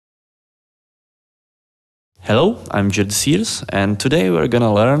Hello, I'm Jude Sears, and today we're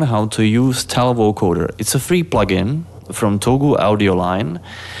gonna learn how to use Tal Vocoder. It's a free plugin from Togu Audio Line,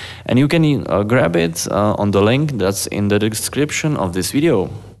 and you can grab it on the link that's in the description of this video.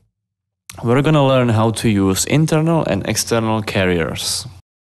 We're gonna learn how to use internal and external carriers.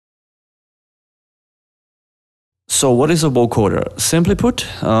 So what is a vocoder? Simply put,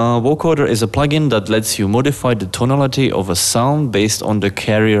 vocoder is a plugin that lets you modify the tonality of a sound based on the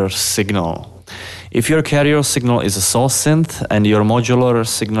carrier signal. If your carrier signal is a source synth and your modular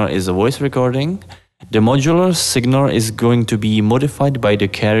signal is a voice recording, the modular signal is going to be modified by the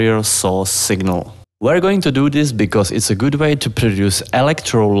carrier source signal. We're going to do this because it's a good way to produce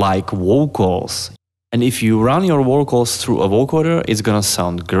electro-like vocals. And if you run your vocals through a vocoder, it's gonna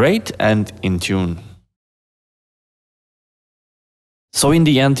sound great and in tune. So in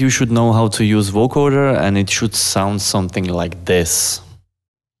the end, you should know how to use vocoder, and it should sound something like this.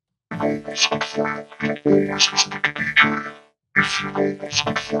 We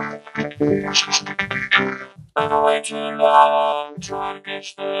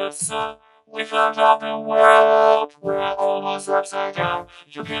found out the world, we're almost upside down.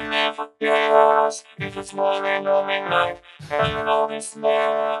 You can never get us if it's morning or midnight. And you know this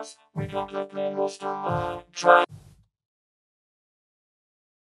mess, we completely lost our mind.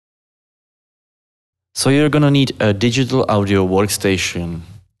 So you're gonna need a digital audio workstation.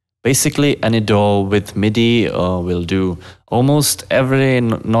 Basically, any DAW with MIDI will do. Almost every,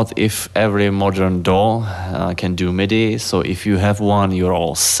 not if every modern DAW can do MIDI, so if you have one, you're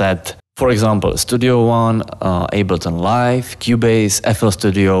all set. For example, Studio One, Ableton Live, Cubase, FL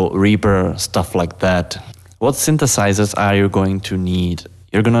Studio, Reaper, stuff like that. What synthesizers are you going to need?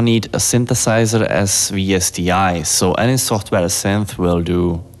 You're gonna need a synthesizer as VSTI, so any software synth will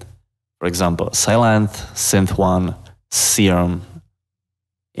do. For example, Silent, Synth One, Serum.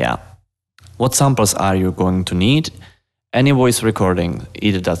 Yeah. What samples are you going to need? Any voice recording,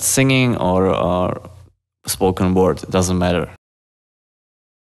 either that's singing or spoken word, doesn't matter.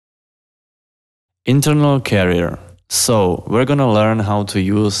 Internal carrier. So we're gonna learn how to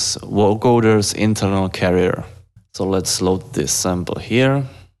use Vocoder's internal carrier. So let's load this sample here.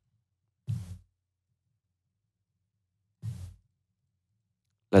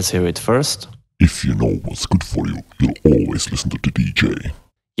 Let's hear it first. If you know what's good for you, you'll always listen to the DJ.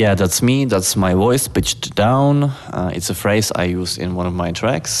 Yeah, that's me, that's my voice pitched down. It's a phrase I used in one of my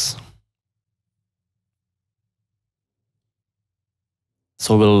tracks.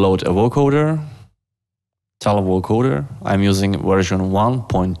 So we'll load a vocoder, Tal Vocoder. I'm using version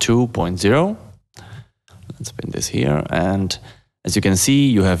 1.2.0. Let's pin this here, and as you can see,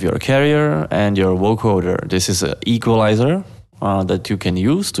 you have your carrier and your vocoder. This is an equalizer that you can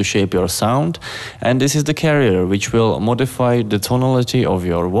use to shape your sound, and this is the carrier, which will modify the tonality of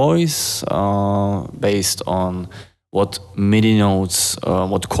your voice based on what MIDI notes,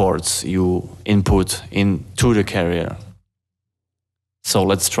 what chords you input into the carrier. So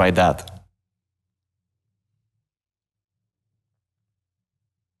let's try that.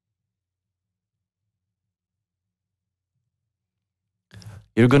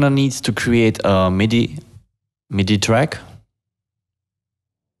 You're gonna need to create a MIDI track.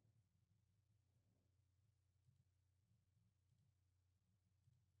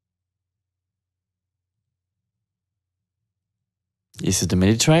 This is the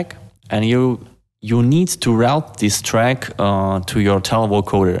MIDI track, and you need to route this track to your Tal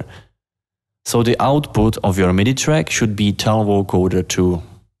Vocoder. So the output of your MIDI track should be Tal Vocoder 2.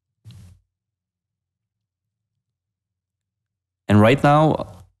 And right now,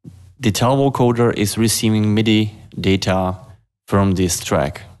 the Tal Vocoder is receiving MIDI data from this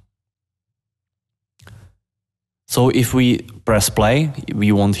track. So if we press play,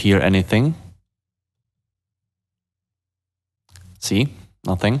 we won't hear anything. See,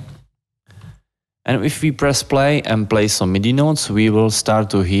 nothing. And if we press play and play some MIDI notes, we will start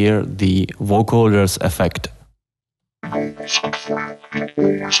to hear the vocoder's effect.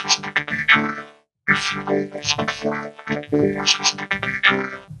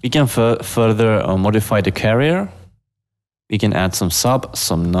 We can further modify the carrier. We can add some sub,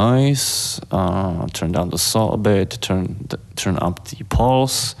 some noise, turn down the saw a bit, turn up the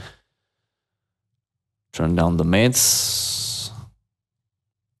pulse, turn down the mids.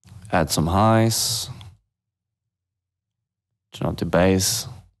 Add some highs, turn up the bass,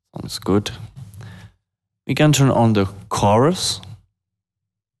 sounds good. We can turn on the chorus,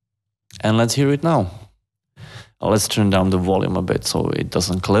 and let's hear it now. Let's turn down the volume a bit so it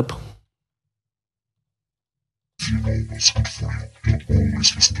doesn't clip. If you know what's good for you, you'll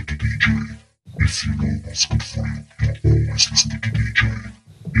always listen to the DJ. If you know what's good for you, you'll always listen to the DJ.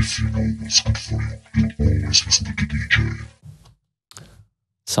 If you know what's good for you, you'll always always listen to the DJ.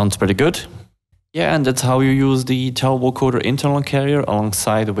 Sounds pretty good. Yeah, and that's how you use the Tal Vocoder internal carrier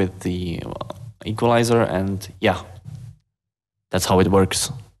alongside with the equalizer, and yeah, that's how it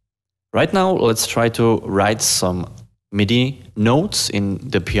works. Right now, let's try to write some MIDI notes in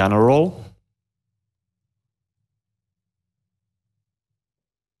the piano roll.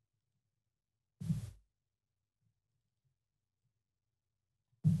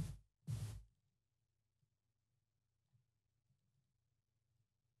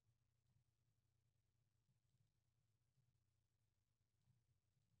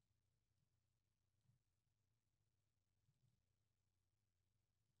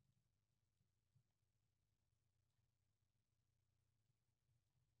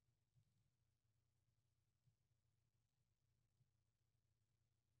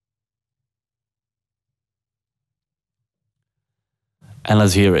 And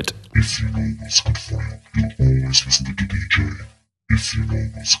let's hear it. If you know what's good for you, you'll always listen to the DJ. If you know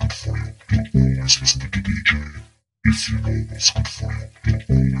what's good for you, you'll always listen to the DJ. If you know what's good for you, you'll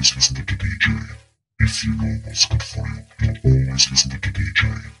always listen to the DJ. If you know what's good for you, you'll always listen to the DJ.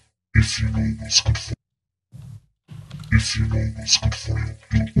 If you know what's good for you, if you know what's good for you,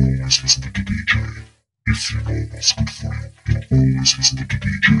 you'll always listen to the DJ. If you know what's good for you, you'll always listen to the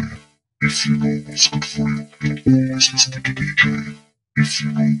DJ. If you know what's good for you, you'll always listen to the DJ. If you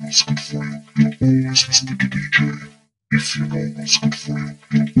know what's good for you, you'll always listen to the DJ. If you know what's good for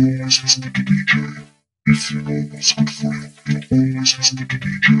you, you'll always listen to the DJ. If you know what's good for you, you'll always listen to the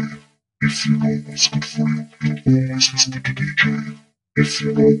DJ. If you know what's good for you, you'll always listen to the DJ. If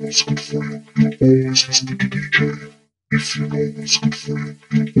you know what's good for you, you'll always listen to the DJ. If you know what's good for you,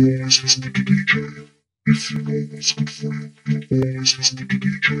 you'll always listen to the DJ. If you know what's good for you, you'll always listen to the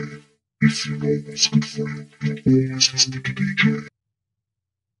DJ. If you know what's good for you, you'll always listen to the DJ.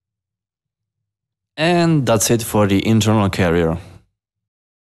 And that's it for the internal carrier.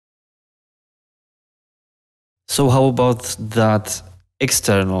 So how about that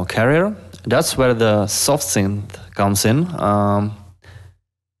external carrier? That's where the soft synth comes in,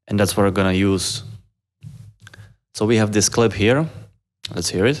 and that's what we're gonna use. So we have this clip here. Let's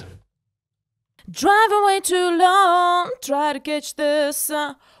hear it. Driving way too long, try to catch the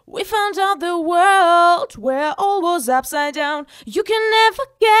sun. We found out the world where all was upside down. You can never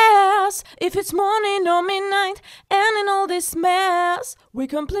guess if it's morning or midnight. And in all this mess, we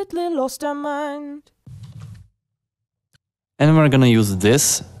completely lost our mind. And we're gonna use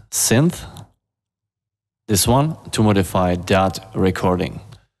this synth, this one, to modify that recording.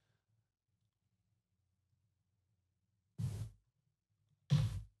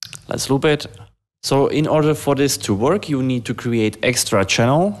 Let's loop it. So in order for this to work, you need to create extra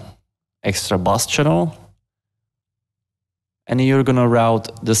channel, extra bus channel. And you're gonna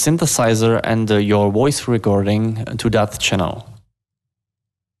route the synthesizer and your voice recording to that channel.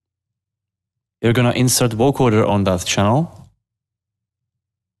 You're gonna insert vocoder on that channel.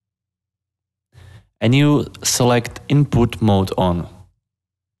 And you select input mode on.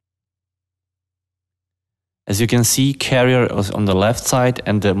 As you can see, carrier is on the left side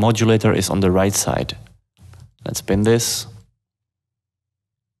and the modulator is on the right side. Let's spin this.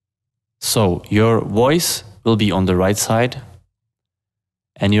 So your voice will be on the right side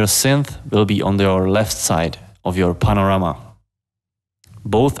and your synth will be on your left side of your panorama.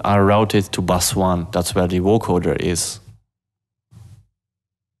 Both are routed to bus 1, that's where the vocoder is.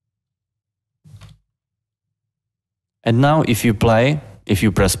 And now if you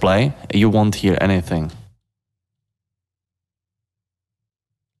press play, you won't hear anything.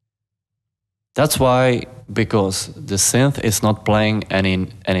 That's why, because the synth is not playing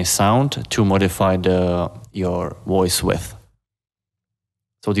any sound to modify your voice with.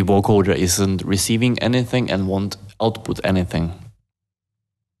 So the vocoder isn't receiving anything and won't output anything.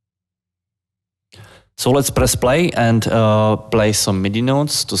 So let's press play and play some MIDI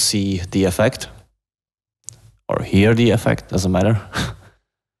notes to see the effect. Or hear the effect, doesn't matter.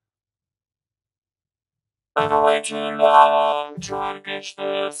 Way too long, trying to catch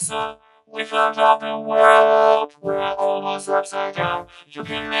the sun. We found out the world where all was upside down. You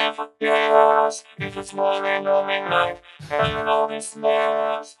can never guess if it's morning or midnight. And in all this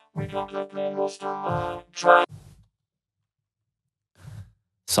mess, we completely lost our mind.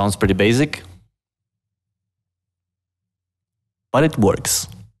 Sounds pretty basic, but it works.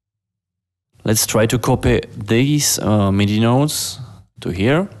 Let's try to copy these MIDI notes to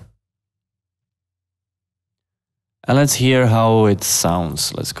here. And let's hear how it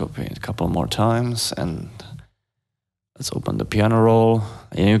sounds. Let's copy it a couple more times and let's open the piano roll.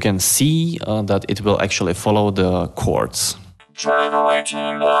 And you can see that it will actually follow the chords. Drive away too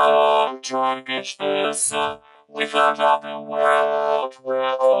long. along, try to catch the sun. We found out the world,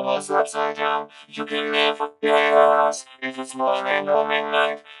 we're almost upside down. You can never get us if it's morning or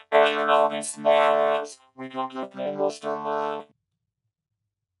midnight. And you know this mess, we don't get most of them.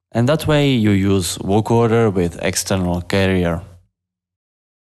 And that way you use vocoder with external carrier.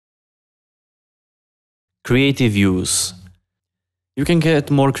 Creative use. You can get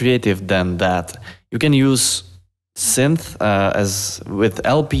more creative than that. You can use synth as with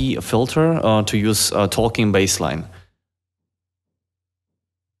LP filter to use a talking bassline.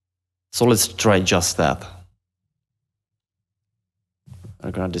 So let's try just that.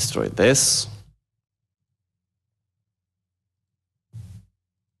 We're gonna destroy this.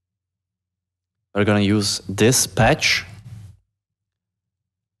 We're gonna use this patch.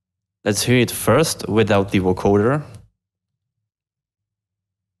 Let's hear it first without the vocoder.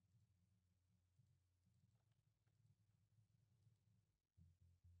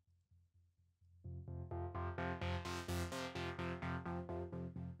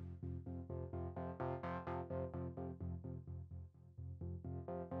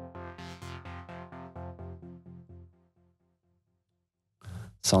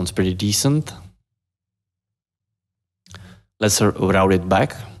 Sounds pretty decent. Let's route it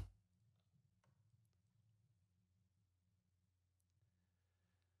back.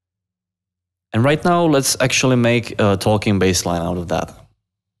 And right now, let's actually make a talking bass line out of that.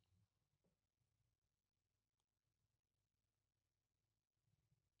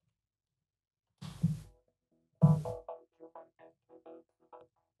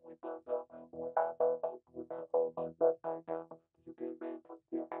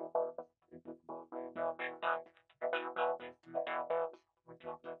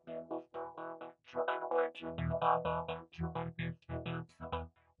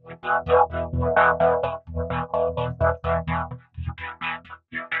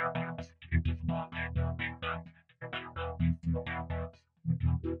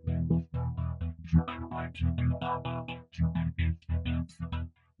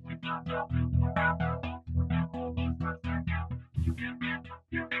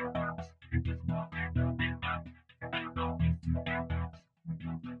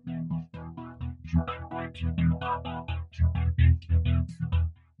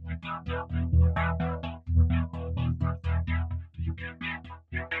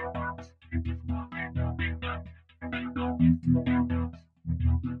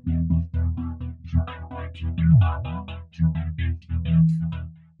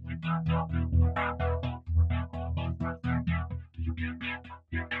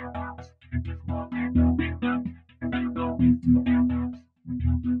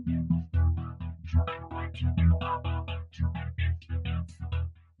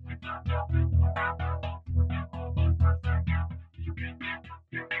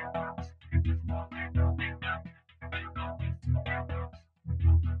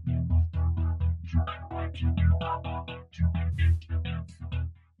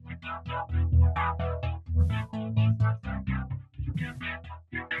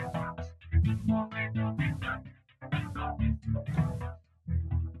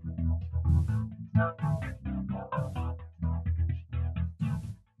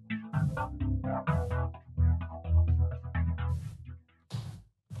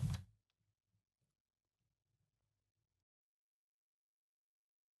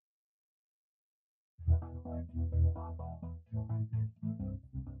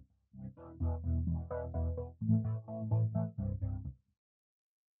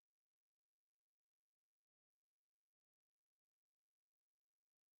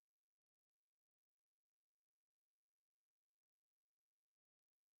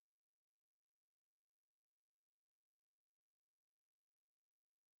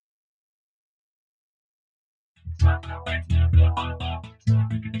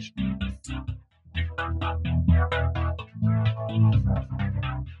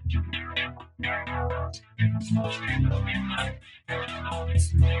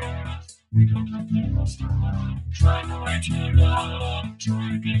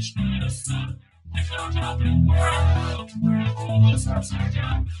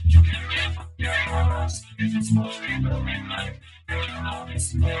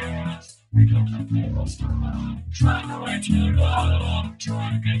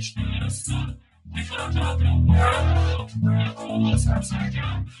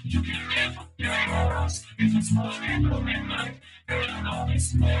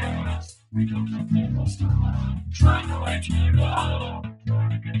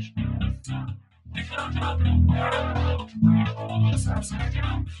 We found out the world where all is upside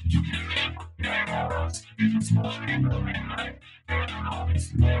down. You can never get us if it's morning or midnight. And all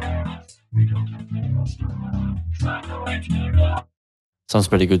these letters, we don't have to lost try to wake you up. Sounds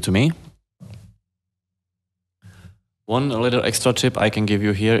pretty good to me. One little extra tip I can give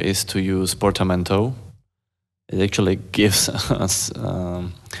you here is to use portamento. It actually gives us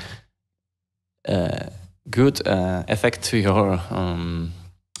good effect to your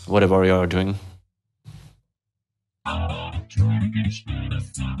whatever you are doing.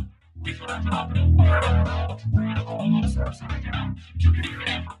 We found out the world where all is upside down. You can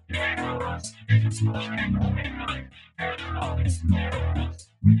never get us if it's morning or midnight. And all these letters,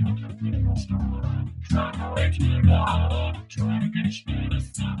 we don't have to lost try to wake you up, try to get you to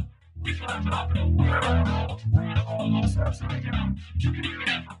stop. We found out the world where all is upside down. You can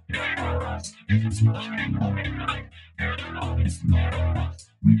never get us if it's morning or midnight. And all these letters,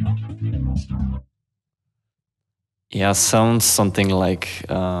 we don't have to lost. Yeah, sounds something like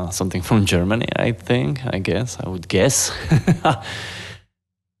something from Germany, I would guess.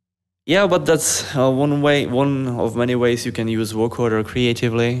 Yeah, but that's one of many ways you can use vocoder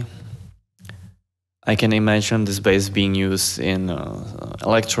creatively. I can imagine this bass being used in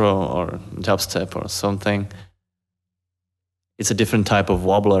electro or dubstep or something. It's a different type of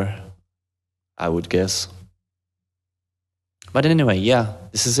wobbler, I would guess. But anyway, yeah,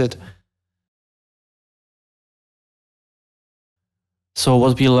 this is it. So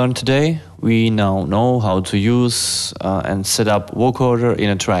what we learned today, we now know how to use and set up vocoder in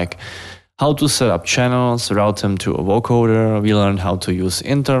a track, how to set up channels, route them to a vocoder. We learned how to use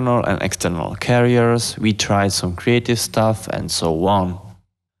internal and external carriers. We tried some creative stuff and so on.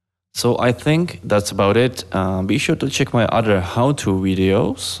 So I think that's about it. Be sure to check my other how-to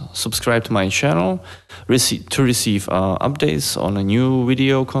videos, subscribe to my channel to receive updates on a new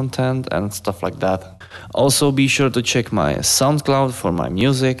video content and stuff like that. Also be sure to check my SoundCloud for my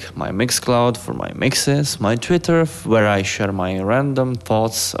music, my Mixcloud for my mixes, my Twitter where I share my random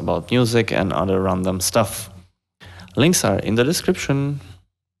thoughts about music and other random stuff. Links are in the description.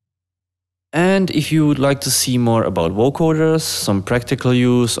 And if you would like to see more about vocoders, some practical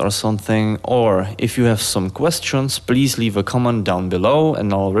use or something, or if you have some questions, please leave a comment down below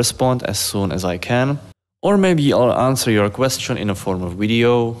and I'll respond as soon as I can. Or maybe I'll answer your question in a form of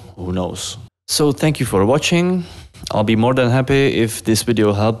video, who knows. So thank you for watching. I'll be more than happy if this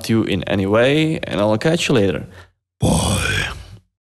video helped you in any way, and I'll catch you later.